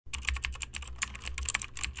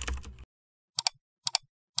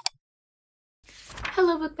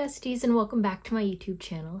Hello book besties and welcome back to my YouTube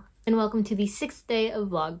channel. And welcome to the 6th day of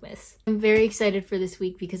Vlogmas. I'm very excited for this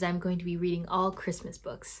week because I'm going to be reading all Christmas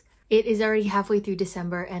books. It is already halfway through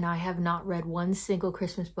December and I have not read one single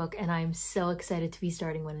Christmas book and I am so excited to be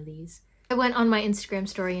starting one of these. I went on my Instagram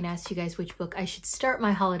story and asked you guys which book I should start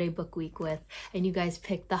my holiday book week with, and you guys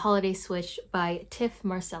picked The Holiday Switch by Tiff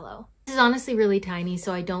Marcello. This is honestly really tiny,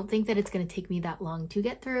 so I don't think that it's going to take me that long to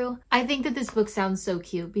get through. I think that this book sounds so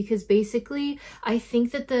cute because basically I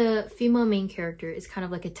think that the female main character is kind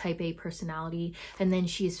of like a type A personality, and then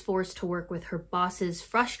she is forced to work with her boss's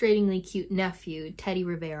frustratingly cute nephew, Teddy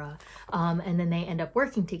Rivera, and then they end up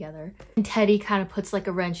working together. And Teddy kind of puts like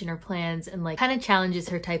a wrench in her plans and like kind of challenges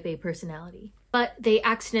her type A personality. But they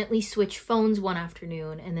accidentally switch phones one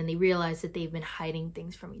afternoon and then they realize that they've been hiding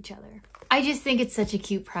things from each other. I just think it's such a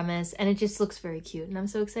cute premise and it just looks very cute and I'm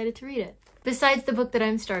so excited to read it. Besides the book that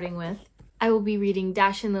I'm starting with, I will be reading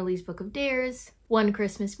Dash and Lily's Book of Dares, One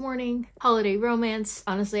Christmas Morning, Holiday Romance.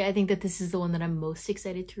 Honestly, I think that this is the one that I'm most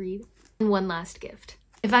excited to read. And One Last Gift.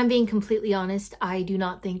 If I'm being completely honest, I do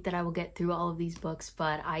not think that I will get through all of these books,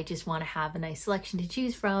 but I just want to have a nice selection to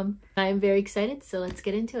choose from. I am very excited, so let's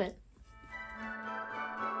get into it.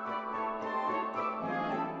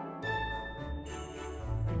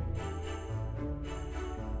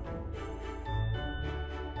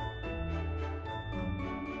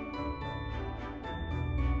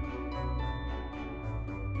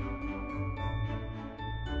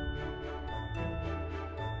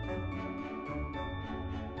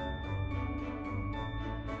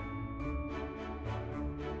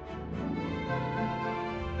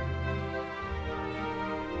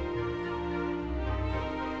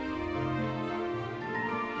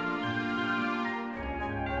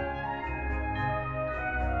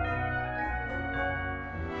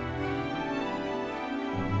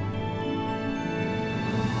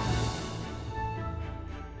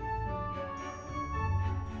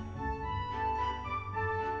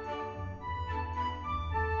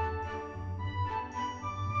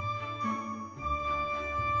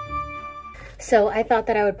 So I thought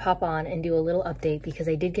that I would pop on and do a little update because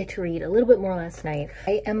I did get to read a little bit more last night.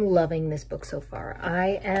 I am loving this book so far.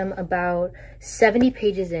 I am about 70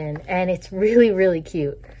 pages in and it's really, really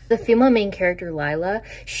cute. The female main character, Lila,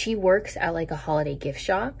 she works at like a holiday gift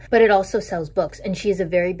shop, but it also sells books and she is a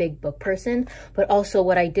very big book person. But also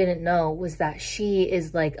what I didn't know was that she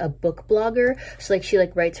is like a book blogger. So like she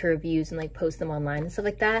like writes her reviews and like posts them online and stuff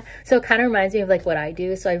like that. So it kind of reminds me of like what I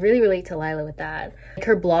do. So I really relate to Lila with that. Like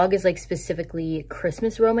her blog is like specifically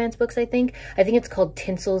Christmas romance books, I think. I think it's called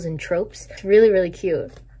Tinsels and Tropes. It's really, really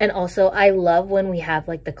cute. And also, I love when we have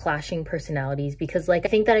like the clashing personalities because like, I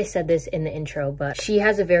think that I said this in the intro, but she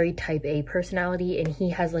has a very type A personality and he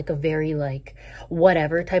has like a very like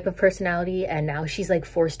whatever type of personality. And now she's like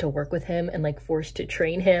forced to work with him and like forced to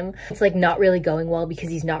train him. It's like not really going well because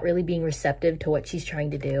he's not really being receptive to what she's trying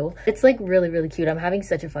to do. It's like really, really cute. I'm having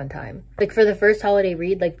such a fun time. Like for the first holiday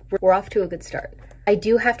read, like we're off to a good start. I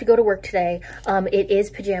do have to go to work today. It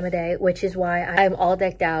is pajama day, which is why I'm all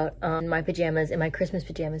decked out in my pajamas, in my Christmas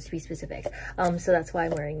pajamas to be specific. So that's why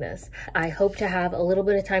I'm wearing this. I hope to have a little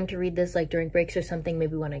bit of time to read this like during breaks or something,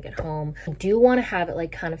 maybe when I get home. I do want to have it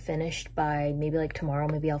like kind of finished by maybe like tomorrow.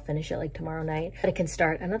 Maybe I'll finish it like tomorrow night, but I can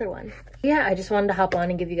start another one. Yeah, I just wanted to hop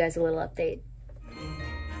on and give you guys a little update.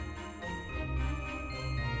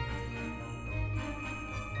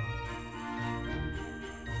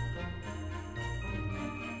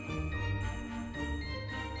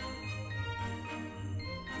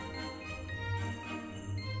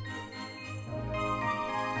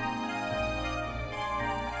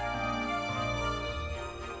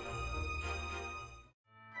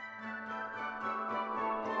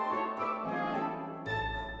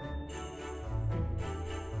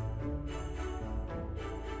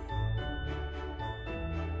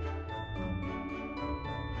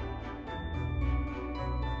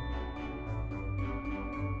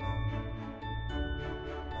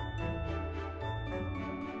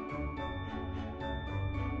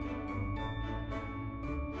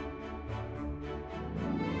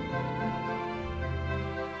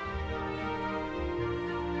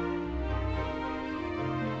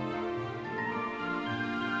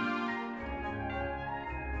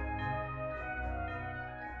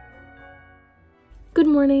 Good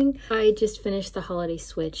morning. I just finished The Holiday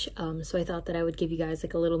Switch, so I thought that I would give you guys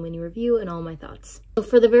like a little mini review and all my thoughts. So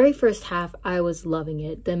for the very first half, I was loving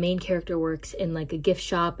it. The main character works in like a gift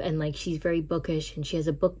shop and like she's very bookish and she has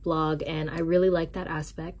a book blog and I really like that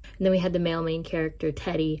aspect. And then we had the male main character,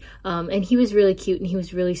 Teddy, and he was really cute and he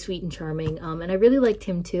was really sweet and charming, and I really liked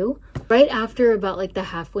him too. Right after about like the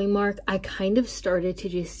halfway mark, I kind of started to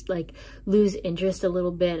just like lose interest a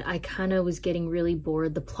little bit. I kind of was getting really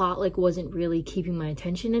bored. The plot like wasn't really keeping my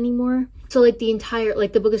attention anymore. So like the entire,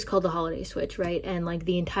 like the book is called The Holiday Switch, right? And like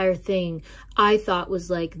the entire thing I thought was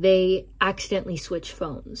like they accidentally switch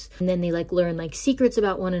phones and then they like learn like secrets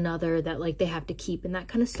about one another that like they have to keep and that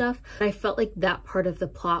kind of stuff. But I felt like that part of the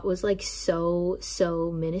plot was like so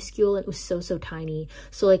minuscule. It was so tiny.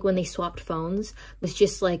 So like when they swapped phones, it was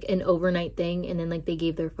just like an overnight thing, and then like they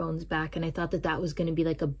gave their phones back, and I thought that that was going to be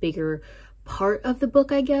like a bigger part of the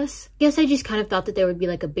book. I guess I just kind of thought that there would be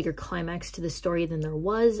like a bigger climax to the story than there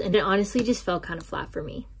was, and it honestly just fell kind of flat for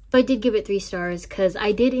me. So I did give it 3 stars because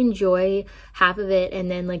I did enjoy half of it,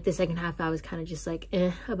 and then like the second half I was kind of just like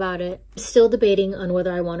about it. Still debating on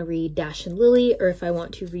whether I want to read Dash and Lily or if I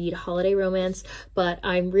want to read Holiday Romance, but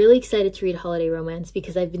I'm really excited to read Holiday Romance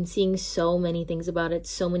because I've been seeing so many things about it,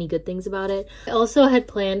 so many good things about it. I also had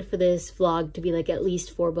planned for this vlog to be like at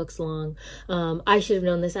least 4 books long. I should have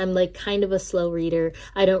known this. I'm like kind of a slow reader.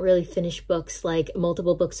 I don't really finish books like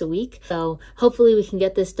multiple books a week, so hopefully we can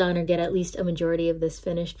get this done or get at least a majority of this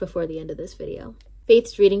finished before the end of this video.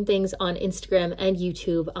 Faith's reading things on Instagram and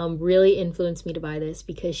YouTube really influenced me to buy this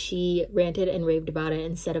because she ranted and raved about it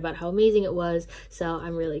and said about how amazing it was, so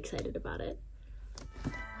I'm really excited about it.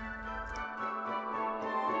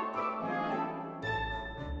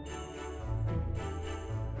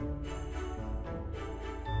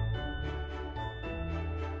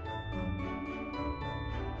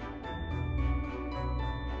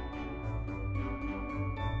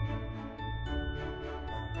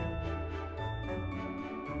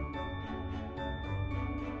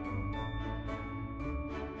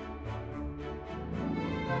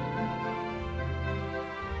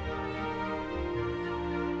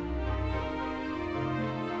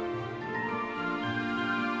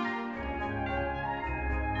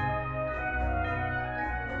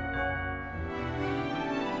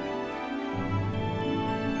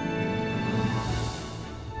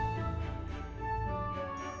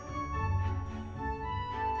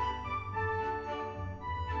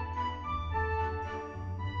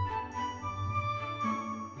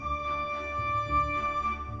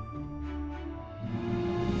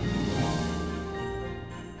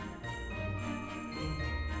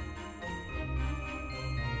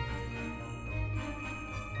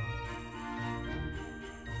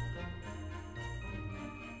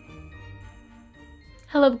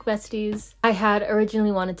 Hello book besties. I had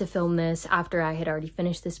originally wanted to film this after I had already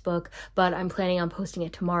finished this book, but I'm planning on posting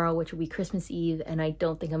it tomorrow, which will be Christmas Eve, and I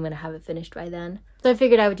don't think I'm gonna have it finished by then. So I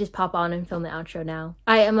figured I would just pop on and film the outro now.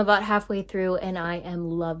 I am about halfway through and I am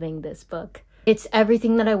loving this book. It's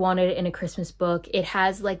everything that I wanted in a Christmas book. It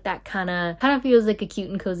has like that kind of feels like a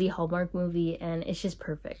cute and cozy Hallmark movie, and it's just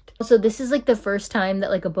perfect. Also, this is like the first time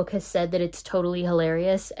that like a book has said that it's totally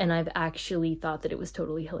hilarious, and I've actually thought that it was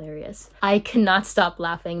totally hilarious. I cannot stop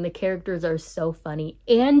laughing. The characters are so funny.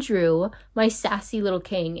 Andrew, my sassy little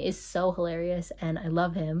king, is so hilarious and I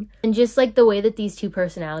love him. And just like the way that these two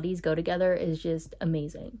personalities go together is just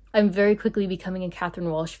amazing. I'm very quickly becoming a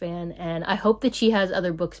Catherine Walsh fan, and I hope that she has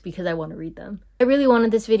other books because I want to read them. I really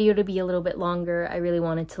wanted this video to be a little bit longer. I really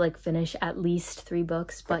wanted to like finish at least 3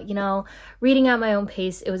 books, but you know, reading at my own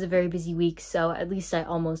pace, it was a very busy week, so at least I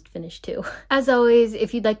almost finished 2. As always,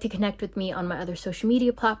 if you'd like to connect with me on my other social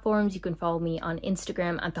media platforms, you can follow me on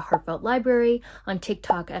Instagram at The Heartfelt Library, on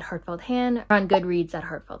TikTok at heartfelthan, or on GOODREADS at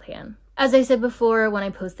heartfelthan. As I said before, when I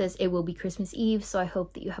post this, it will be Christmas Eve, so I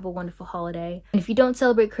hope that you have a wonderful holiday. And if you don't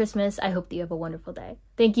celebrate Christmas, I hope that you have a wonderful day.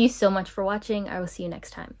 Thank you so much for watching. I will see you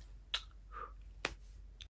next time.